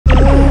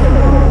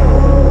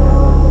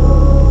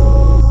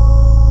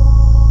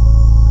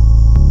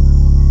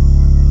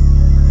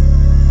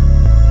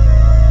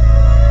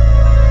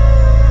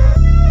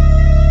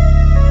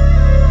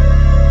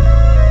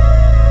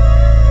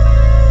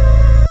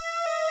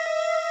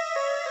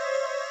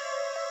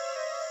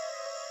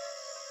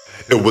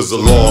It was a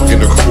long and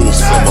a cruel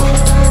summer,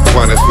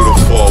 grinding through the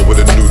fall with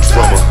a new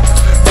drummer.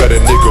 Bet a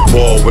nigga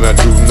ball when I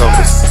do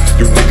numbers.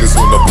 You niggas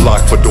on the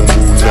block but don't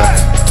move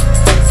nothing.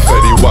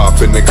 Fetty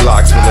Wap and the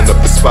Glocks filling up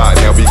the spot.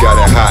 Now we got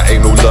it hot,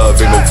 ain't no love,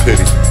 ain't no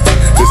pity.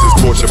 This is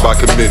torture by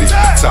committee.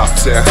 Top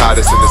 10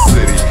 hottest in the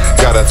city.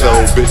 Got a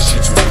thorough bitch, she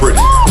too pretty.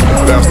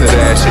 Bounce that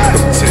ass, shake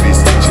them titties.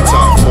 She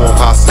top form,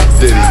 Hassa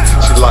Diddy.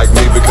 She like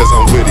me because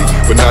I'm witty,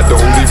 but not the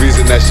only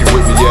reason that she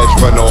with me. Yeah,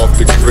 run off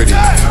the gritty.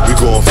 We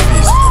gon'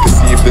 feast.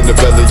 Conceived in the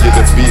belly of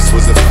the beast.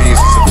 Was a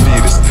feast, it's a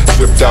fetus.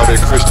 Tripped out at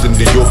Christian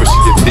Dior, but she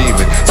a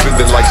demon.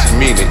 Spending like she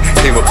mean it.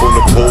 Came up on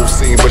the pole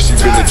scene, but she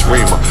been a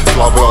dreamer.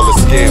 Fly with all the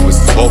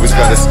scammers. Always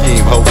got a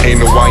scheme. Hope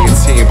ain't no Hawaiian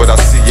team, but I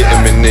see you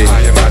M&A.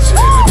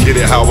 Get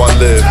it how I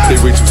live, they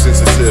way too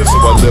sensitive, so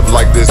I live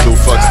like there's no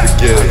fucks to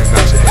give.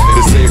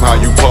 The same how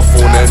you puff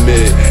on that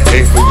mid,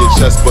 ain't for your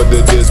chest, but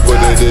it is what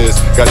it is.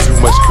 Got too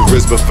much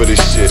charisma for this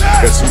shit,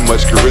 got too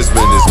much charisma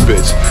in this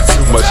bitch.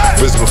 Too much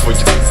charisma for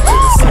you. The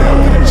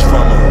sound of the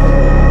drummer.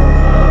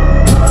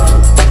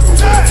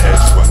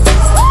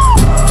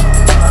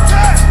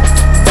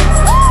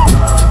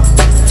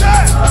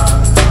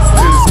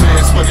 This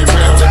man's funny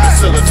round like a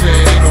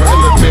cellophane, ain't no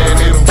hella man,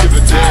 they don't give